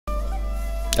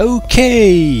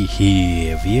Okay,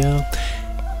 here we are.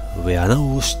 We are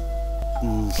now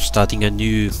starting a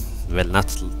new, well,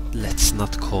 let's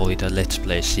not call it a let's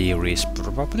play series,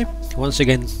 probably. Once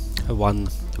again, one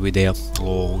video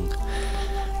long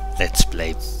let's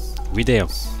play video.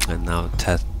 And now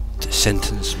that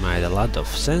sentence made a lot of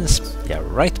sense. Yeah,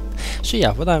 right. So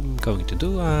yeah, what I'm going to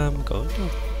do,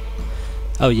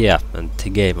 oh yeah, and the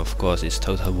game of course is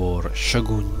Total War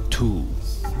Shogun 2.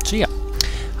 So yeah,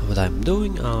 what I'm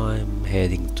doing, I'm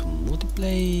heading to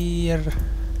multiplayer,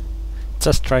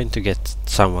 just trying to get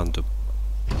someone to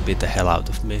beat the hell out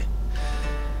of me.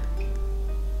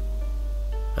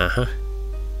 Uh-huh.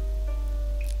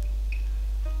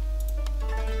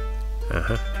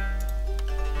 Uh-huh.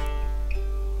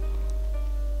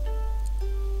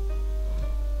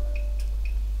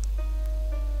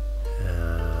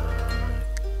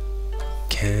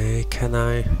 Okay, can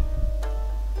I?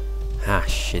 Ah,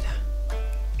 shit.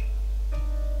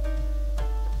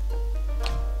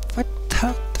 What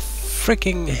the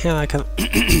freaking hell I can...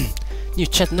 New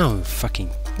chat, no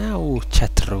fucking... No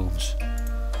chat rooms.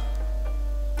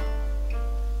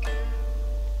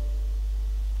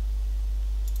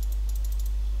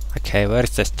 Okay, where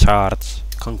is this charge?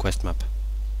 Conquest map.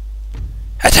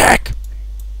 Attack!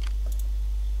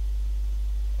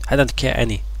 I don't care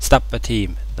any. Stop a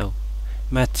team. No.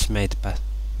 Match made, but...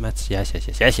 Match, yes.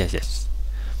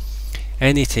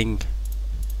 Anything.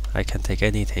 I can take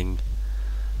anything.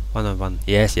 One-on-one.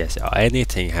 Yes.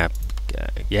 Anything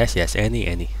yes,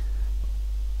 any.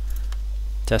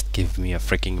 Just give me a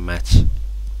freaking match.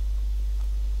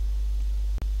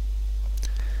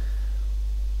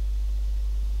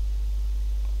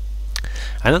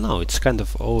 I don't know, it's kind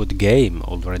of old game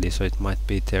already, so it might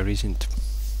be there isn't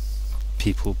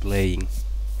people playing.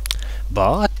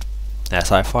 But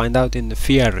as I find out in the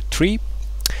Fear 3,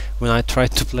 when I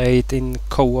tried to play it in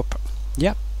co-op,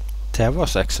 yeah, there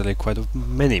was actually quite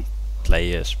many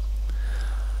players.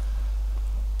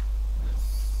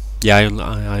 Yeah,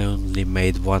 I only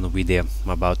made one video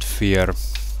about Fear,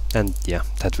 and yeah,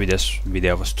 that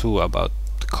video was too about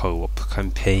co-op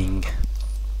campaign.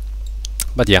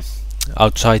 But yeah,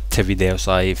 outside the videos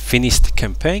I finished the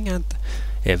campaign, and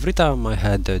every time I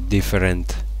had a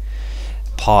different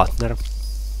partner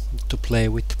to play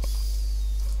with.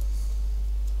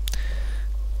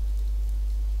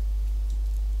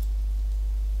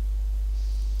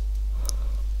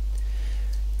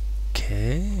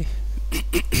 Okay.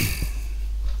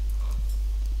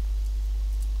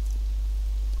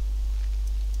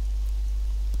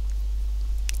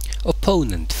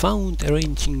 Opponent found,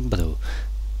 arranging battle.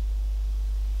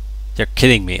 You're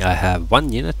kidding me, I have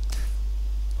one unit?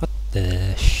 What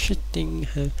the shitting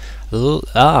hell?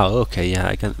 Okay, yeah,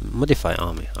 I can modify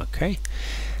army, okay.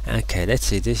 Okay, let's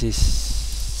see, this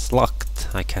is locked,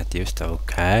 I can't use the,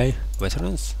 okay.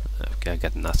 Veterans, okay, I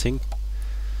got nothing.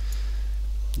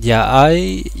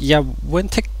 Yeah, when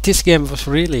this game was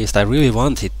released, I really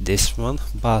wanted this one,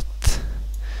 but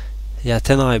yeah,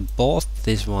 then I bought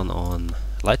this one on,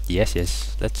 like,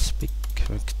 yes, let's pick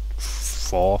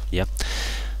 4, yeah.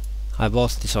 I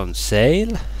bought this on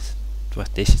sale. What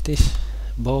is this?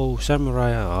 Bow,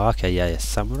 samurai, okay, yeah,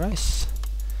 samurais.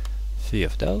 3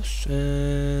 of those,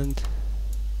 and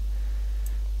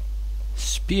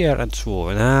spear and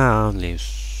sword. Only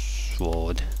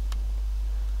sword.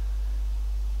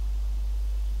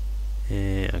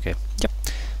 Okay, yep.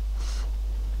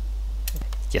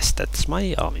 Yes, that's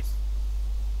my army.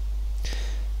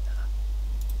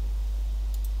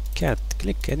 Can't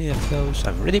click any of those.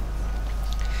 I'm ready.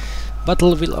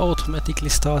 Battle will automatically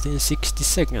start in 60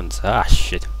 seconds. Ah,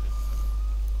 shit.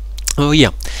 Oh yeah,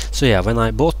 so yeah, when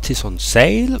I bought this on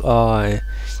sale, I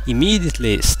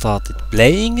immediately started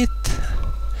playing it.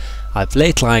 I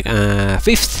played like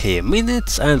 15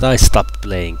 minutes and I stopped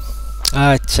playing.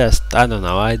 I don't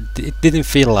know, it didn't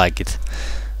feel like it.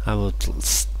 I would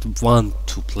want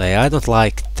to play. I don't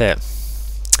like the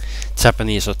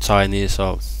Japanese or Chinese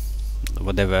or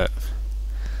whatever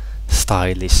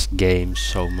stylish games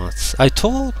so much. I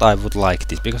thought I would like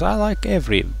this because I like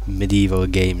every medieval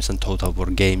games and Total War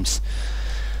games.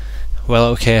 Well,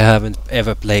 okay, I haven't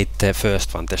ever played the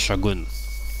first one, the Shogun.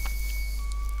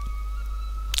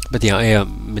 But yeah,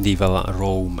 medieval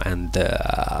Rome and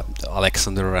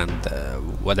Alexander and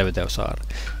whatever those are.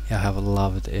 Yeah, I have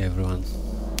loved everyone.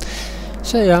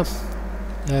 So yeah,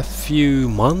 a few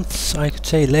months, I could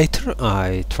say, later,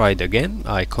 I tried again.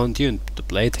 I continued to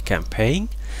play the campaign.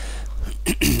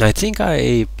 I think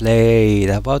I played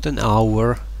about an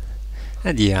hour,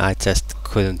 and yeah, I just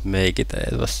couldn't make it.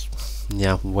 It was,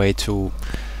 yeah, way too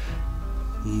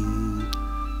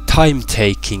time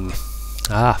taking.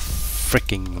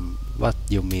 freaking... What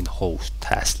do you mean host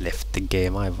has left the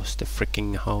game? I was the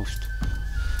freaking host.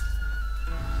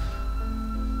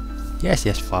 Yes,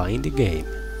 yes, find the game.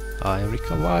 I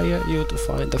require you to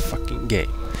find the fucking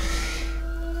game.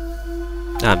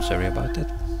 I'm sorry about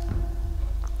that.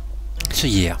 So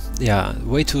yeah,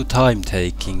 way too time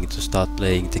taking to start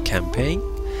playing the campaign.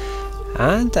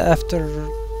 And after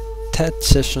that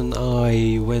session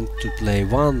I went to play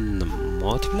one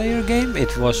multiplayer game.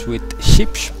 It was with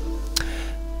ships.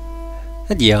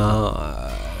 And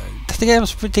yeah, that game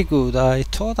was pretty good. I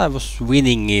thought I was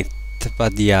winning it,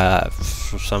 but yeah,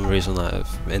 for some reason I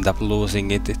ended up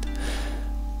losing it.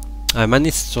 I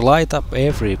managed to light up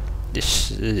every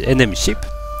enemy ship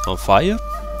on fire,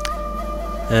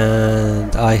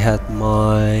 and I had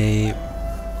my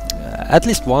at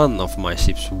least one of my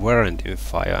ships weren't in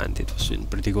fire, and it was in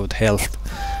pretty good health.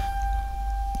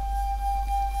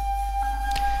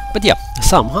 But yeah,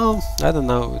 somehow, I don't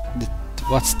know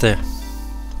what's the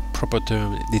proper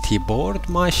term. Did he board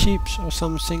my ships or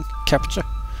something? Capture?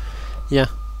 Yeah.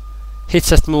 He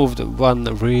just moved one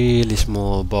really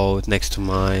small boat next to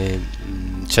my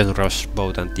generous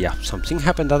boat, and yeah, something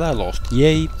happened that I lost.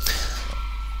 Yay!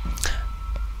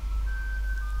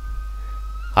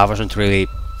 I wasn't really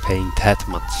paying that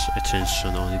much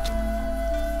attention on it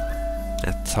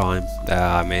at the time.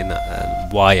 I mean,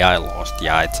 why I lost?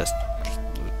 Yeah, I just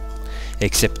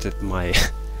accepted my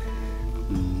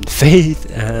fate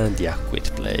and yeah,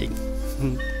 quit playing.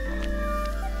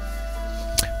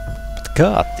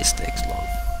 God, this takes long.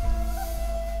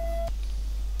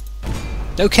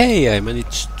 Okay, I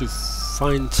managed to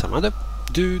find some other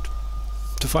dude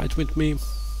to fight with me.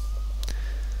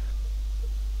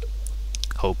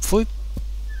 Hopefully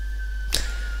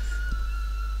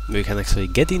we can actually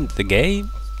get into the game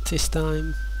this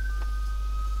time.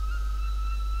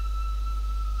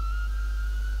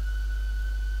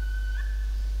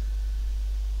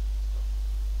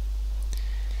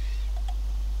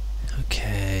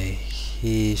 Okay,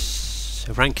 he's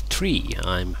rank 3,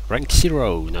 I'm rank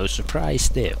 0, no surprise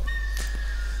there.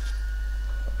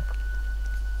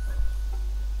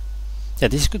 Yeah,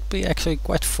 this could be actually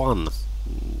quite fun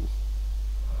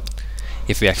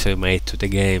if we actually made it to the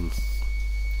game.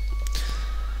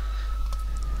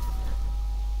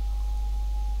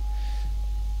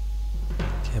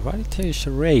 Okay, why there is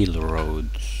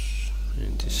railroads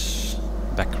in this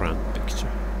background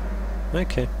picture?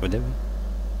 Okay, whatever.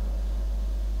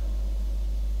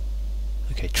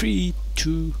 Okay, 3,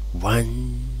 2,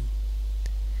 1,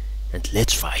 and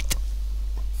let's fight.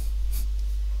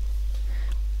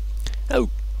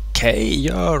 Okay,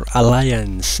 your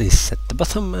alliance is at the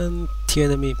bottom, and the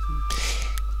enemy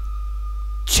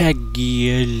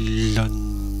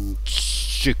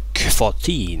Jagiellonchuk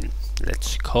 14.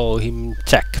 Let's call him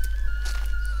Jack.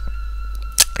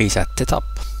 He's at the top.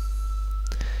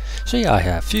 So yeah, I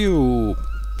have few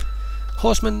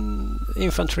horsemen,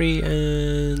 infantry,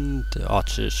 and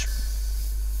archers.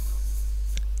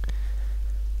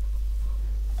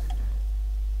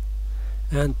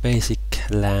 And basic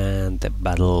land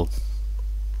battle.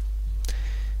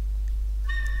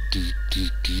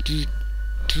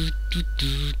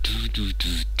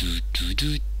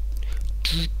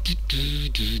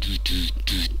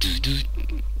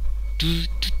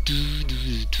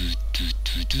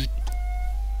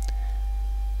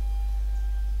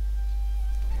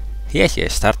 Yes,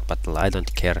 yes, start battle, I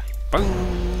don't care.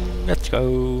 Bang, let's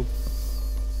go.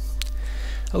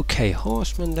 Okay,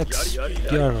 horseman,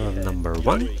 you're number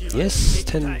 1. Yes,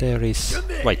 then there is...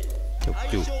 Wait,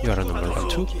 you're number 1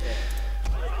 too.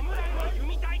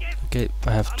 Okay,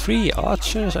 I have 3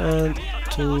 archers and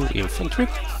 2 infantry.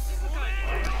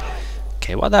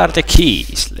 Okay, what are the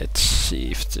keys? Let's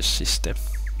see if this is the...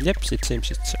 Yep, it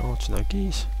seems it's original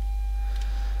keys.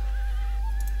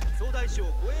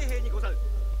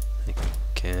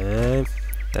 Okay,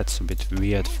 that's a bit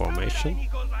weird formation.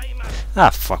 Ah,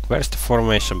 fuck, where's the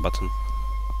formation button?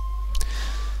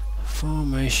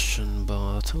 Formation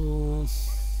button...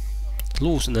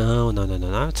 Loose... No,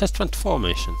 I just want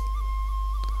formation.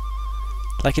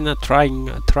 Like in a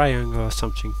triangle or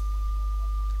something.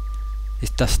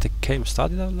 Does the game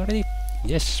started already?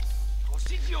 Yes.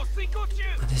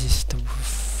 This is the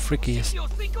freakiest...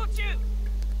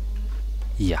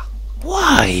 Yeah.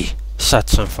 Why?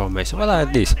 Such information. What are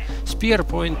these? Spear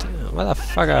point? What the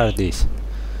fuck are these?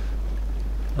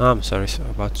 I'm sorry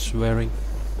about swearing.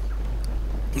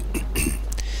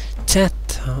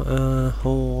 Chat,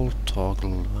 hold,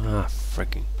 toggle. Ah,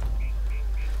 freaking.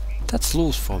 That's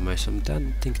loose formation. I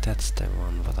don't think that's the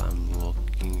one that I'm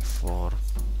looking for.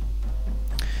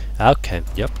 Okay,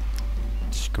 yep.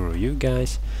 Screw you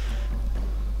guys.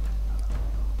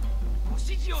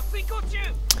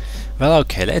 Well,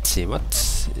 okay, let's see.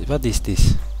 What is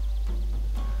this?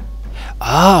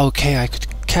 Ah, okay, I could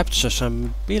capture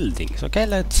some buildings. Okay,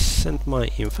 let's send my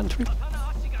infantry.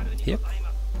 Here.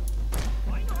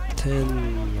 Then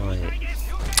my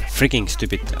freaking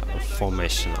stupid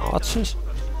formation archers.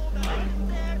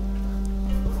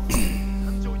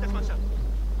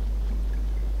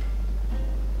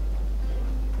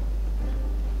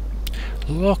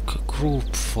 Lock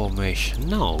group formation.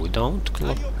 No, don't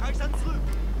lock.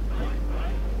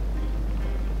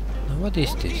 Now, what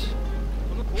is this?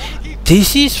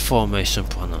 This is formation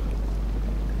panel.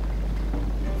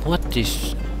 What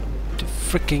is the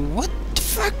freaking what the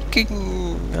fucking?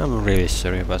 I'm really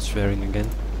sorry about swearing again.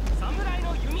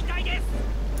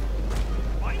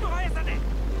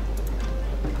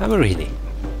 I'm really.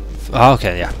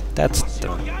 Okay, yeah, that's the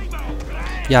one.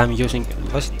 Yeah, I'm using.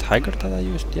 Was it Tiger that I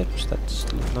used? Yes, that's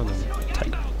no,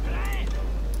 Tiger.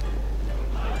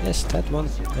 Yes, that one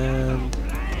and.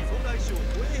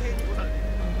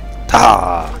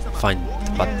 Ah, fine,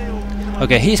 but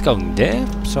okay, he's going there,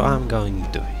 so I'm going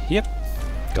to here,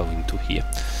 going to here.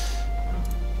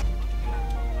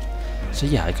 So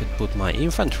yeah, I could put my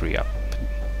infantry up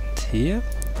here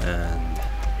and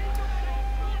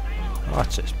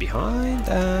archers behind,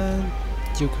 and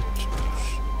you could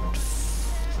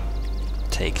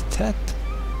take that.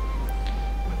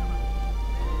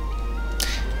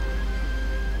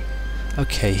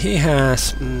 Okay, he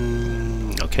has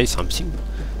okay, something.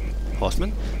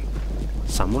 Horsemen,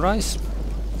 samurais,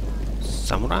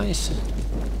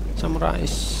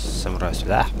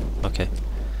 ah, okay,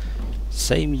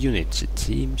 same units it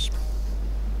seems.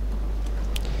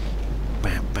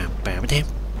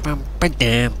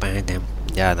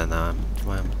 Yeah, no,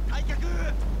 I'm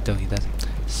doing that.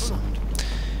 Sound.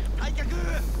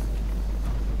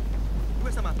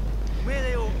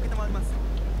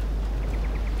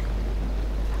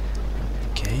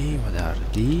 Okay, what are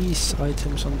these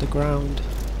items on the ground?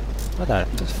 What are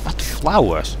what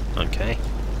flowers? Okay.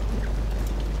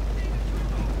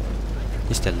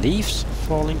 Is the leaves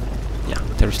falling? Yeah,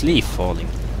 there's leaf falling.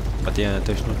 But yeah,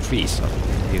 there's no trees up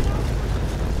here.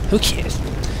 Who cares?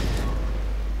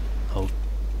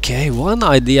 Okay, one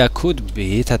idea could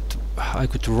be that I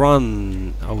could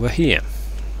run over here.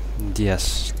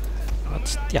 Yes.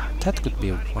 Yeah, that could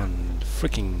be one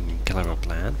freaking clever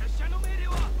plan.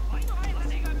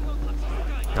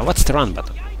 Now what's the run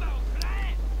button?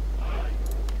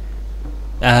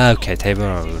 Okay, they were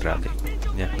already.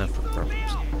 Yeah, no problems.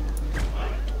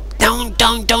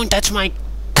 Don't touch my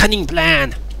cunning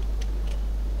plan!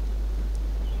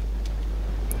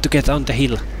 To get on the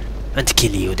hill and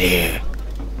kill you there.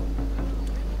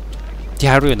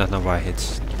 Yeah, I really don't know why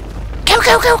it's...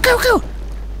 Go!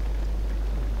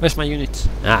 Where's my units?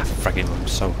 Ah, fucking, I'm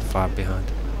so far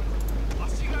behind.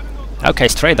 Okay,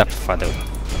 straight up, father.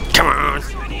 Come on!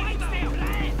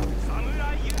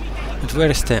 But where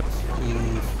is the...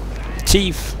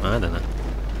 chief? I don't know.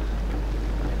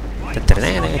 Okay,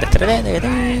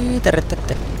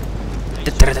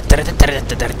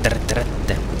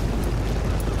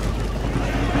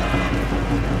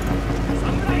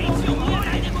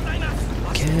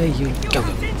 you go.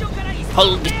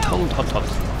 Hold it, hold.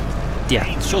 Yeah,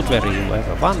 shoot where you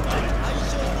ever want.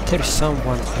 There is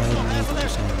someone I need to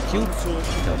send you.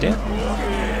 Go there.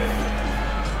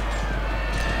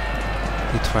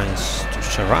 He tries to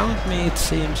surround me, it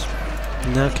seems.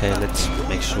 Okay, let's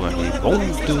make sure he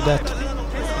won't do that.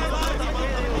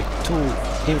 With 2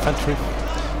 infantry.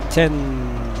 10.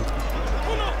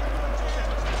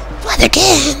 What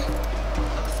again?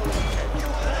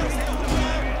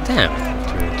 Damn,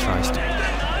 he tries to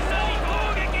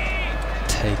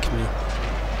take me.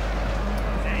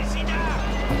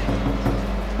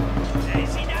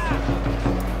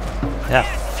 Yeah,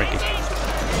 freaking.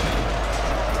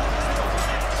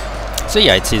 So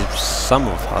yeah, it seems some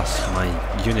of us, my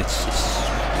units is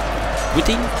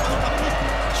quitting,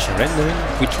 surrendering,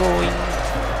 withdrawing.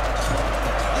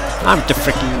 I'm the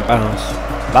freaking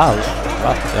boss.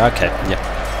 Okay, yeah.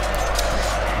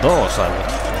 Those I would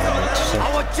like to say.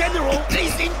 Our general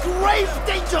is in grave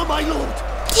danger, my lord!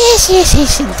 Yes,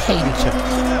 he's in danger.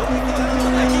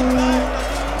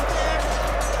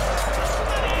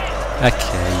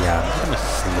 Okay, yeah, I'm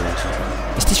slow.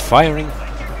 Is this firing?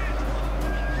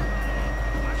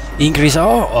 Increase.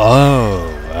 Oh,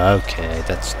 okay,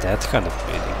 that's that kind of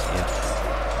building. Yeah.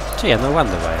 So yeah, no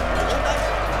wonder why I'm losing.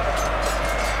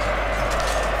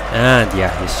 And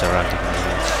yeah, he's surrounding me.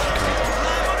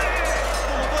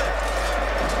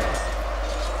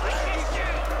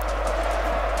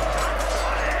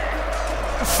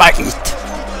 Fight!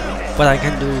 What I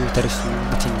can do, there is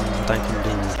nothing what I can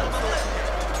do.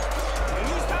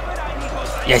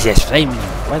 Yes, yes, flame.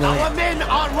 Why not? Our men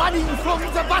are running from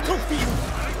the battlefield.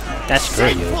 That's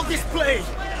great. Shameful display.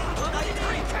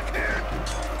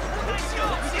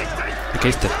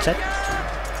 Okay, step set.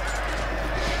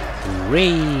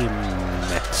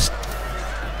 Rematch.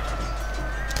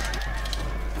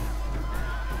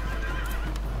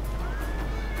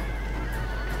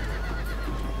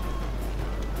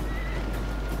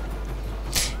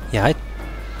 Yeah,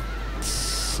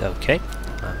 it's okay.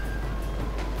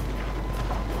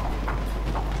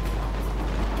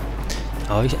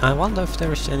 Oh, I wonder if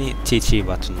there is any TG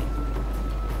button.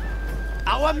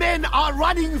 Our men are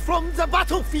running from the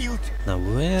battlefield. Now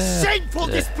where? Shameful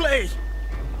display.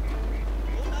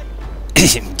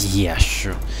 Yeah,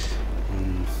 sure.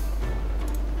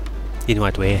 In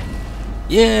what way?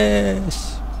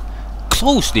 Yes.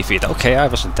 Close defeat. Okay, I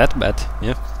wasn't that bad.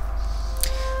 Yeah.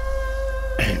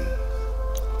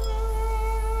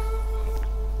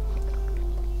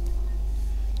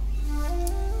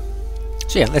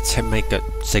 So yeah, let's make a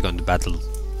second battle.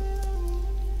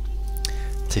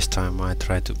 This time I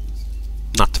try to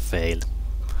not fail.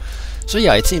 So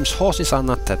yeah, it seems horses are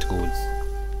not that good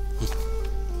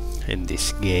in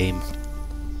this game.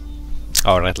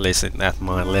 Or at least at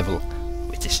my level,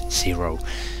 which is 0.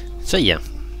 So yeah,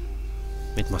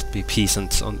 it must be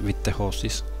peasants on with the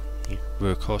horses,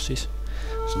 work horses.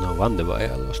 So no wonder why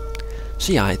I lost.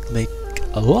 So yeah, I'd make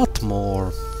a lot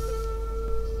more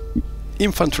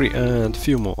infantry and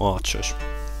few more archers.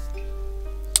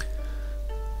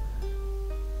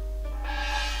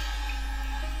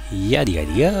 Yada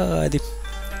yada yada.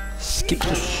 Skip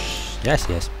to yes,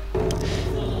 yes.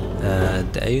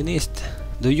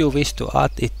 Do you wish to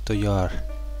add it to your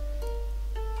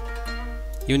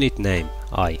unit name?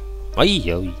 Aye.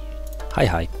 Aye.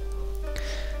 Hi.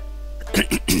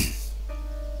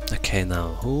 Okay, now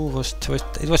who was first?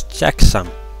 It was Jack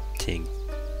something.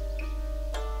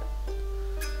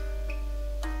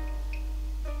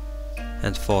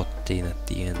 And 14 at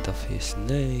the end of his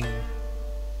name.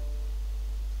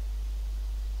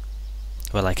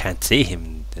 Well, I can't see him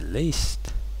in the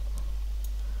list.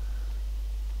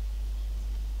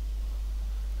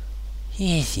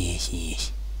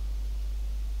 Yes.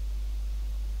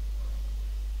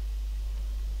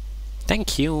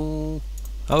 Thank you.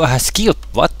 Oh, I have skill.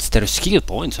 What? There are skill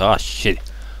points? Oh, shit.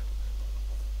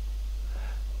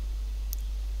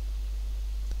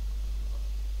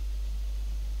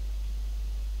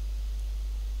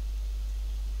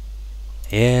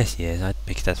 Yes, I'd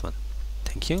pick that one.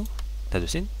 Thank you. That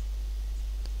was it.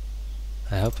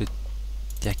 I hope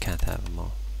I can't have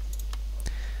more.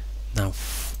 Now,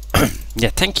 yeah,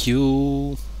 thank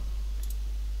you.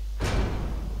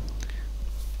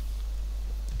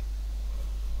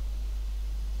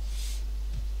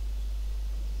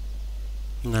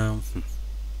 Now,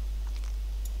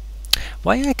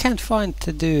 why I can't find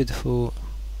the dude who...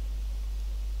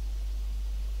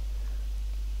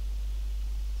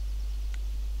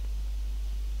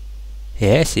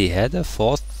 Yes, he had a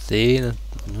 14.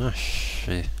 Oh,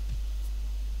 shit.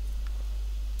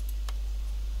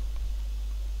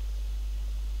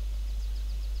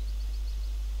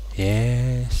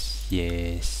 Yes.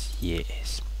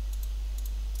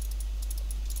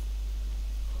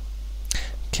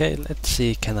 Okay, let's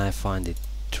see, can I find it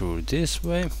through this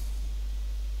way?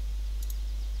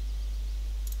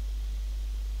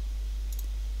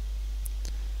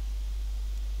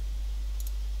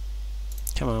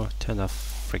 Come on, turn off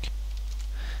frick.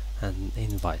 And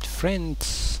invite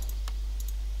friends.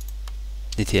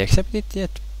 Did he accept it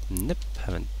yet? Nope,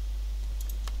 haven't.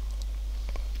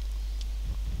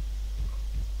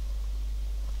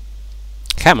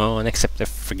 Come on, accept the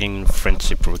frigging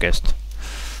friendship request.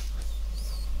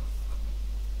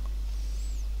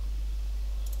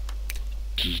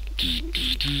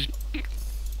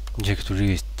 Check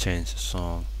to change the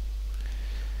song.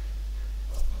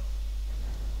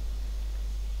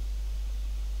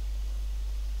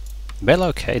 Well,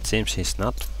 okay, it seems he's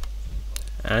not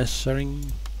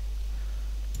answering.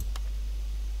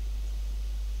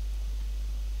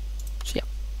 So yeah,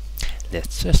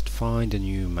 let's just find a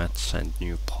new match and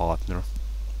new partner.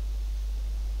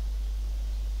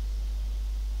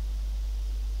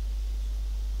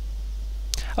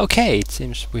 Okay, it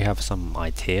seems we have some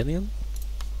Italian.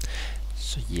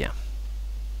 So yeah,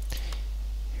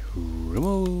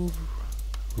 remove.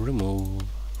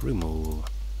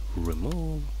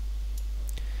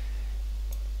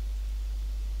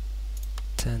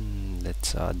 Then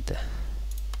let's add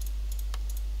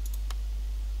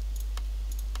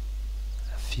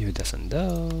a few dozen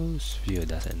those, few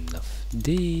dozen of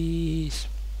these,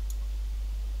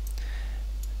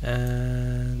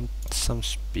 and some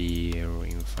spear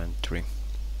infantry.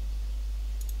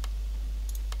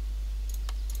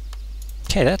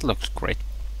 Okay, that looks great.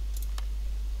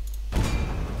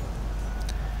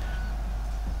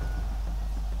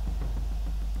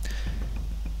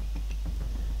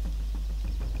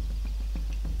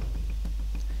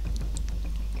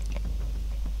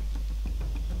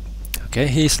 Okay,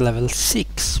 he's level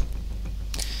 6.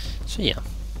 So yeah.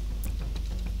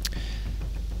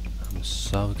 I'm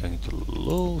so going to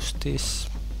lose this.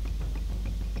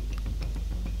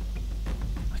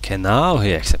 Okay, now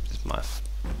he accepted my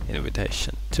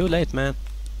invitation. Too late, man.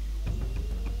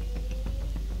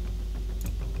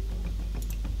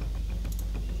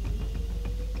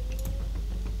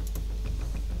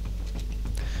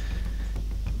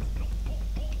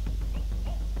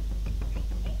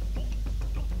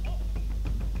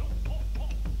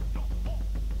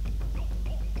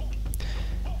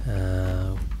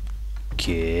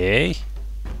 Okay.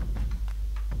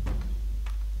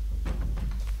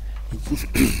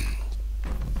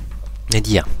 And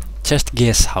yeah, just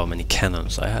guess how many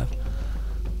cannons I have.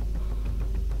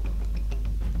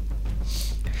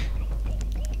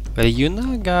 Well, you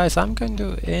know, guys, I'm going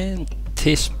to end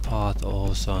this part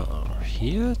also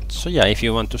here. So yeah, if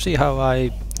you want to see how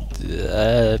I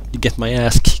get my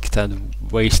ass kicked and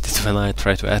wasted when I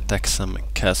try to attack some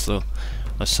castle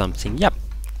or something, yeah,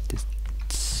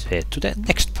 let's head to the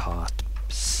next part.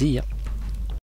 See ya.